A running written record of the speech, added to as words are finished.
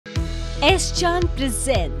S. Chan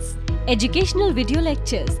presents educational video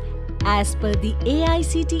lectures as per the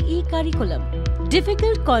AICTE curriculum.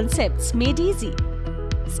 Difficult concepts made easy.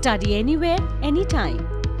 Study anywhere, anytime.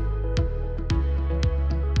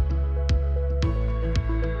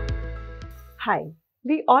 Hi,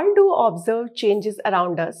 we all do observe changes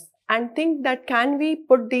around us and think that can we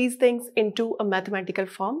put these things into a mathematical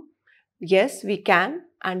form? Yes, we can,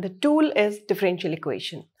 and the tool is differential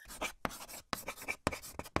equation.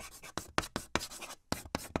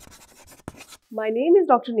 My name is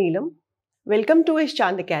Dr. Neelam. Welcome to S.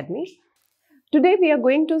 Chand Academy. Today we are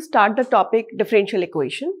going to start the topic differential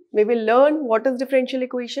equation. We will learn what is differential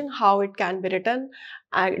equation, how it can be written,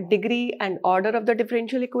 degree and order of the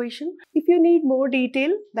differential equation. If you need more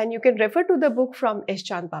detail, then you can refer to the book from S.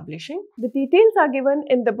 Chand Publishing. The details are given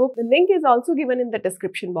in the book. The link is also given in the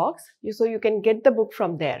description box, so you can get the book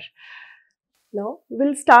from there. Now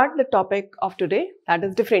we'll start the topic of today, that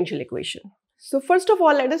is differential equation. So first of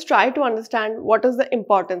all, let us try to understand what is the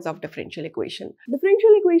importance of differential equation.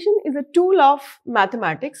 Differential equation is a tool of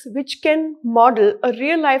mathematics which can model a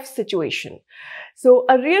real life situation. So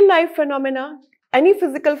a real life phenomena, any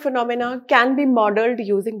physical phenomena can be modeled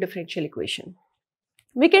using differential equation.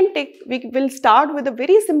 We will start with a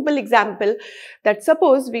very simple example that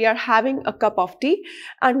suppose we are having a cup of tea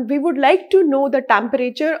and we would like to know the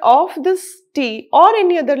temperature of this tea or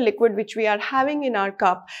any other liquid which we are having in our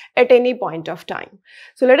cup at any point of time.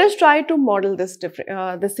 So let us try to model this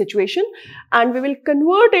situation and we will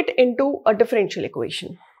convert it into a differential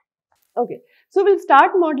equation. Okay, so we'll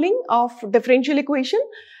start modeling of differential equation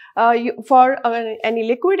for any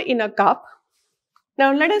liquid in a cup.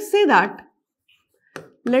 Now let us say that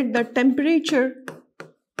let the temperature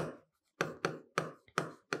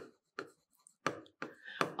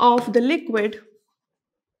of the liquid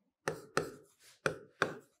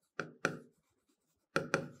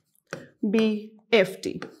be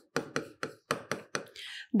Ft.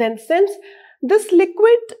 Then since this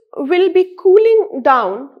liquid will be cooling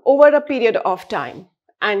down over a period of time,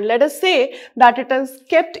 and let us say that it is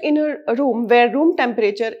kept in a room where room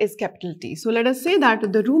temperature is capital T. So let us say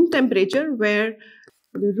that the room temperature where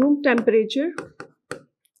the room temperature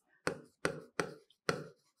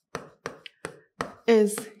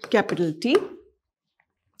is capital T.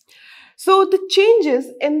 So the changes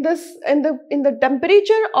in the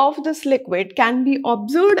temperature of this liquid can be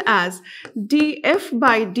observed as dF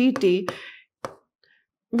by dt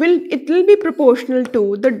will be proportional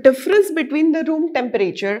to the difference between the room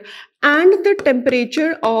temperature and the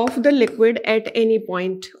temperature of the liquid at any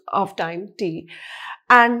point of time t,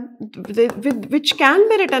 and which can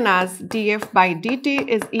be written as dF by dt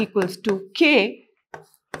is equals to k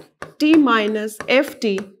t minus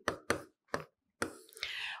ft,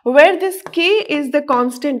 where this k is the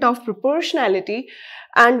constant of proportionality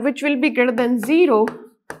and which will be greater than 0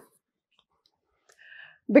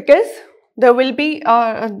 because there will be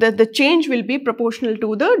the change will be proportional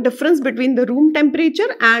to the difference between the room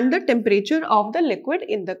temperature and the temperature of the liquid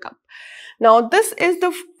in the cup. Now this is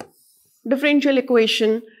the differential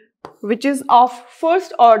equation which is of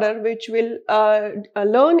first order, which will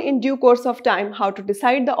learn in due course of time how to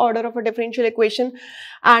decide the order of a differential equation,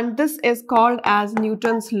 and this is called as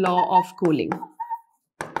Newton's law of cooling.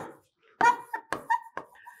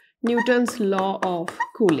 Newton's law of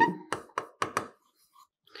cooling.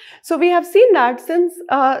 So we have seen that since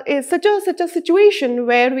such a situation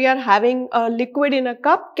where we are having a liquid in a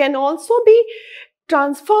cup can also be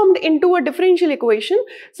transformed into a differential equation.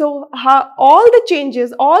 So all the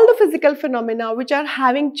changes, all the physical phenomena which are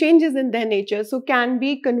having changes in their nature, so can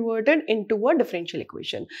be converted into a differential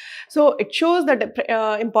equation. So it shows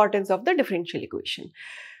the importance of the differential equation.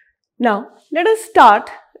 Now let us start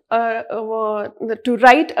to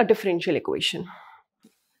write a differential equation.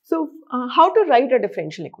 So how to write a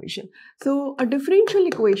differential equation? So a differential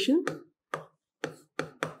equation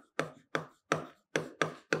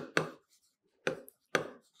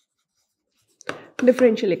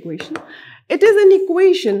it is an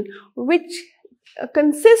equation which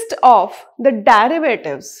consists of the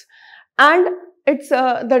derivatives and it's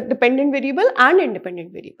the dependent variable and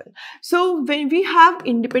independent variable. So when we have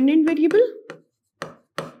independent variable,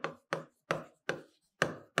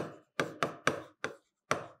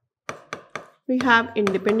 we have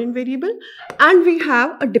independent variable and we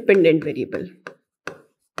have a dependent variable.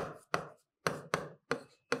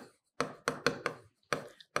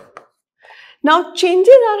 Now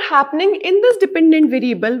changes are happening in this dependent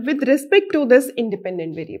variable with respect to this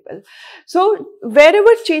independent variable. So wherever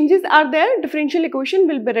changes are there, differential equation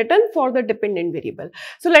will be written for the dependent variable.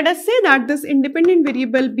 So let us say that this independent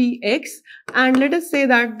variable be x, and let us say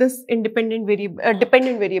that this dependent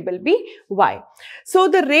variable be y. So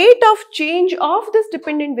the rate of change of this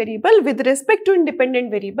dependent variable with respect to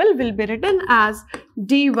independent variable will be written as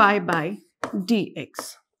dy by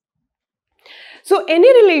dx. So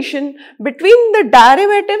any relation between the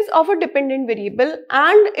derivatives of a dependent variable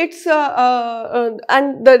and its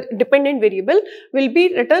and the dependent variable will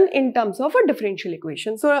be written in terms of a differential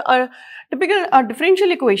equation. So a typical differential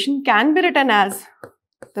equation can be written as,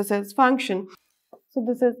 this is function. So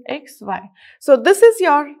this is x, y. So this is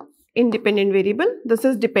your independent variable, this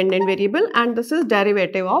is dependent variable, and this is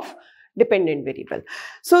derivative of dependent variable.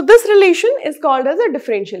 So this relation is called as a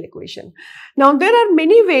differential equation. Now there are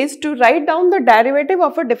many ways to write down the derivative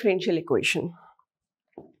of a differential equation.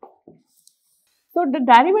 So the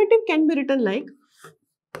derivative can be written like,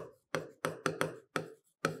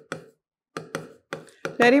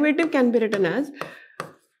 derivative can be written as,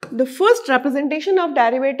 the first representation of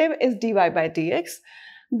derivative is dy by dx,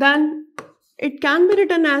 then it can be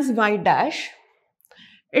written as y dash,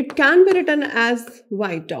 it can be written as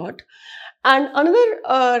y dot, and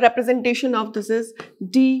another representation of this is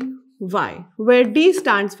dy, where d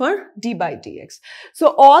stands for d by dx.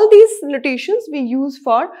 So all these notations we use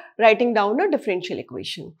for writing down a differential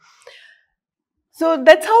equation. So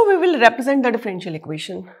that's how we will represent the differential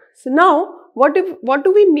equation. So now what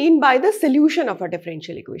do we mean by the solution of a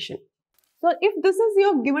differential equation? So if this is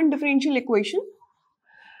your given differential equation,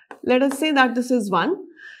 let us say that this is 1,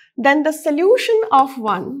 then the solution of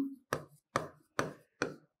 1,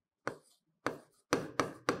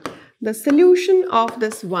 the solution of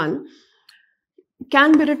this 1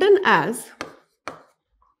 can be written as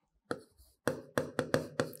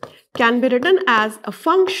a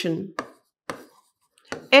function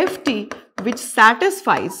ft which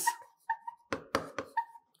satisfies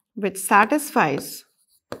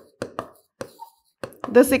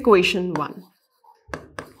this equation 1.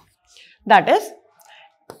 That is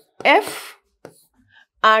f,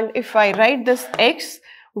 and if I write this x,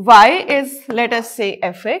 y is, let us say,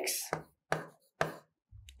 fx,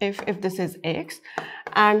 if this is x,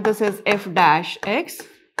 and this is f dash x,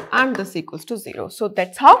 and this equals to 0. So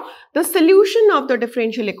that's how the solution of the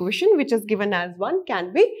differential equation, which is given as 1,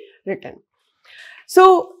 can be written.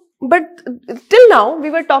 So but till now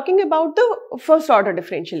we were talking about the first order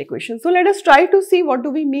differential equation. So let us try to see what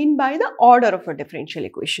do we mean by the order of a differential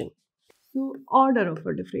equation. So order of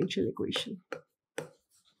a differential equation.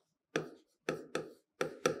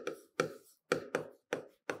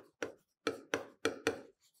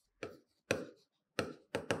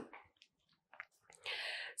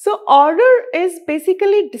 So order is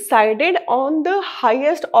basically decided on the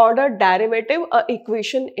highest order derivative a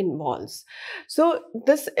equation involves. So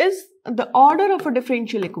this is the order of a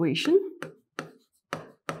differential equation.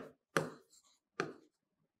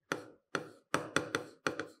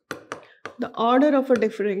 The order of a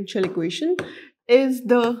differential equation is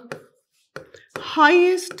the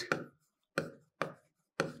highest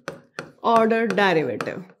order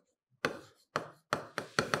derivative.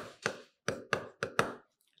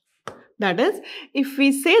 That is, if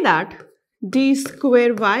we say that d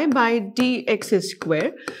square y by dx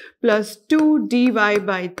square plus 2 dy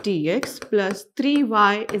by dx plus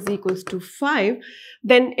 3y is equals to 5,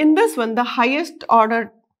 then in this one the highest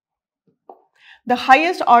order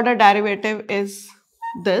derivative is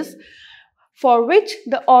this, for which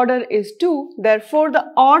the order is 2. Therefore,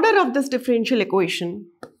 the order of this differential equation,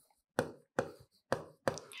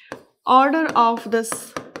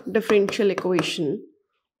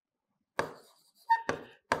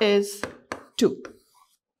 is 2.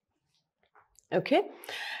 Okay.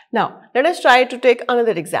 Now, let us try to take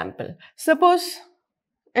another example. Suppose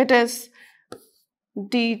it is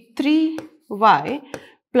d3y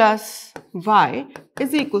plus y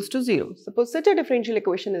is equals to 0. Suppose such a differential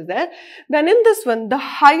equation is there, then in this one the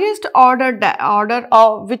highest order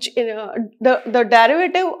of which the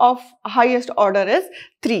derivative of highest order is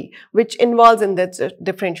 3, which involves in this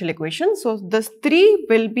differential equation. So this 3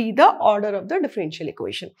 will be the order of the differential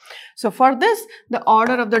equation. So for this, the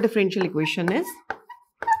order of the differential equation is,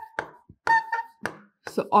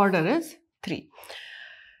 so order is 3.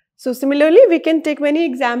 So similarly, we can take many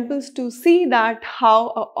examples to see that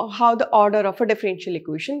how the order of a differential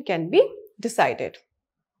equation can be decided,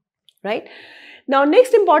 right? Now,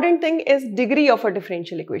 next important thing is degree of a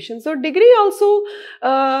differential equation. So degree also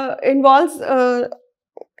involves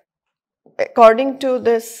according to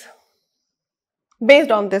this,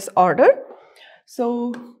 based on this order. So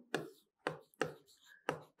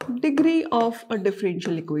degree of a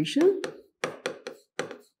differential equation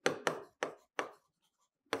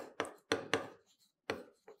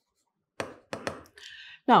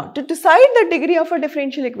Now, to decide the degree of a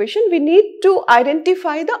differential equation, we need to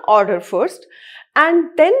identify the order first,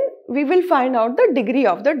 and then we will find out the degree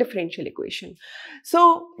of the differential equation.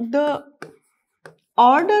 So, the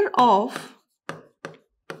order of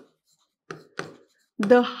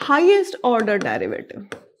the highest order derivative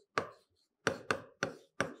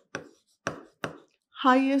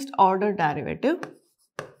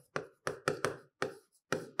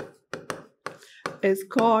is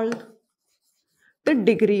called the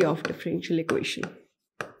degree of differential equation.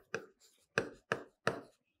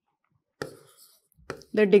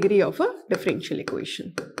 The degree of a differential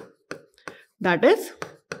equation. That is,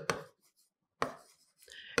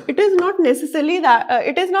 it is not necessary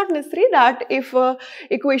that if a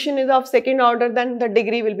equation is of second order, then the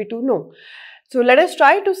degree will be 2. No. So let us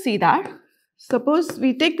try to see that. Suppose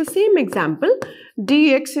we take the same example,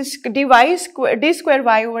 d square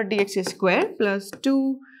y over dx square plus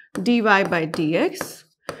 2 dy by dx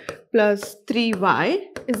plus 3y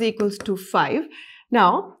is equals to 5.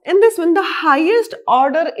 Now, in this one, the highest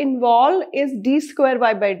order involved is d square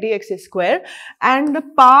y by dx square, and the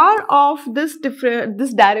power of this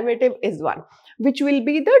derivative is 1, which will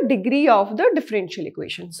be the degree of the differential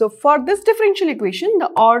equation. So, for this differential equation,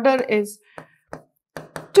 the order is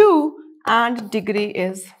 2 and degree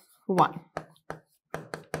is 1.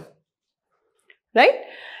 Right?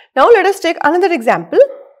 Now, let us take another example.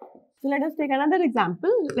 Let us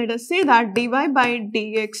say that dy by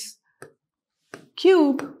dx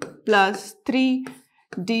cube plus 3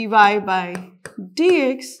 dy by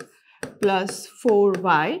dx plus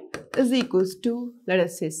 4y is equals to, let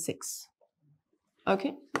us say, 6.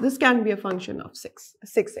 Okay, this can be a function of 6.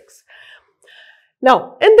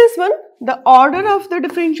 Now, in this one, the order of the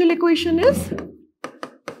differential equation is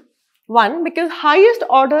 1 because highest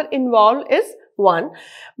order involved is 1,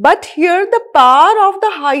 but here the power of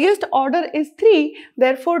the highest order is 3,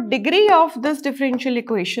 therefore degree of this differential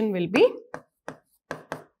equation will be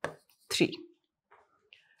 3,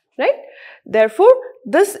 right? Therefore,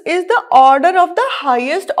 this is the order of the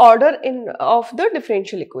highest order of the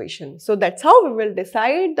differential equation. So that's how we will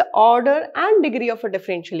decide the order and degree of a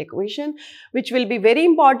differential equation, which will be very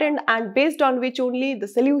important and based on which only the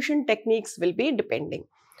solution techniques will be depending.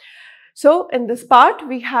 So, in this part,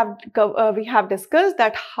 we have discussed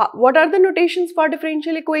that what are the notations for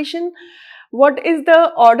differential equation, what is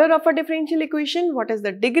the order of a differential equation, what is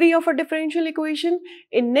the degree of a differential equation.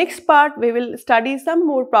 In next part, we will study some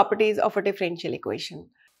more properties of a differential equation.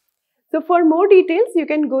 So, for more details, you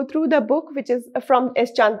can go through the book which is from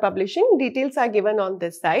S. Chand Publishing. Details are given on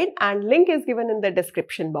this side and link is given in the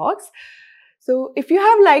description box. So, if you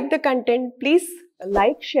have liked the content, please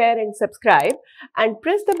like, share and subscribe and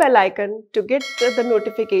press the bell icon to get the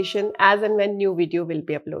notification as and when new video will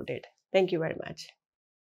be uploaded. Thank you very much.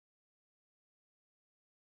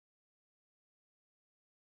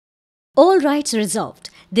 All rights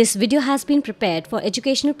reserved. This video has been prepared for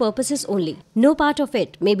educational purposes only. No part of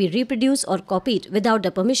it may be reproduced or copied without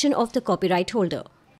the permission of the copyright holder.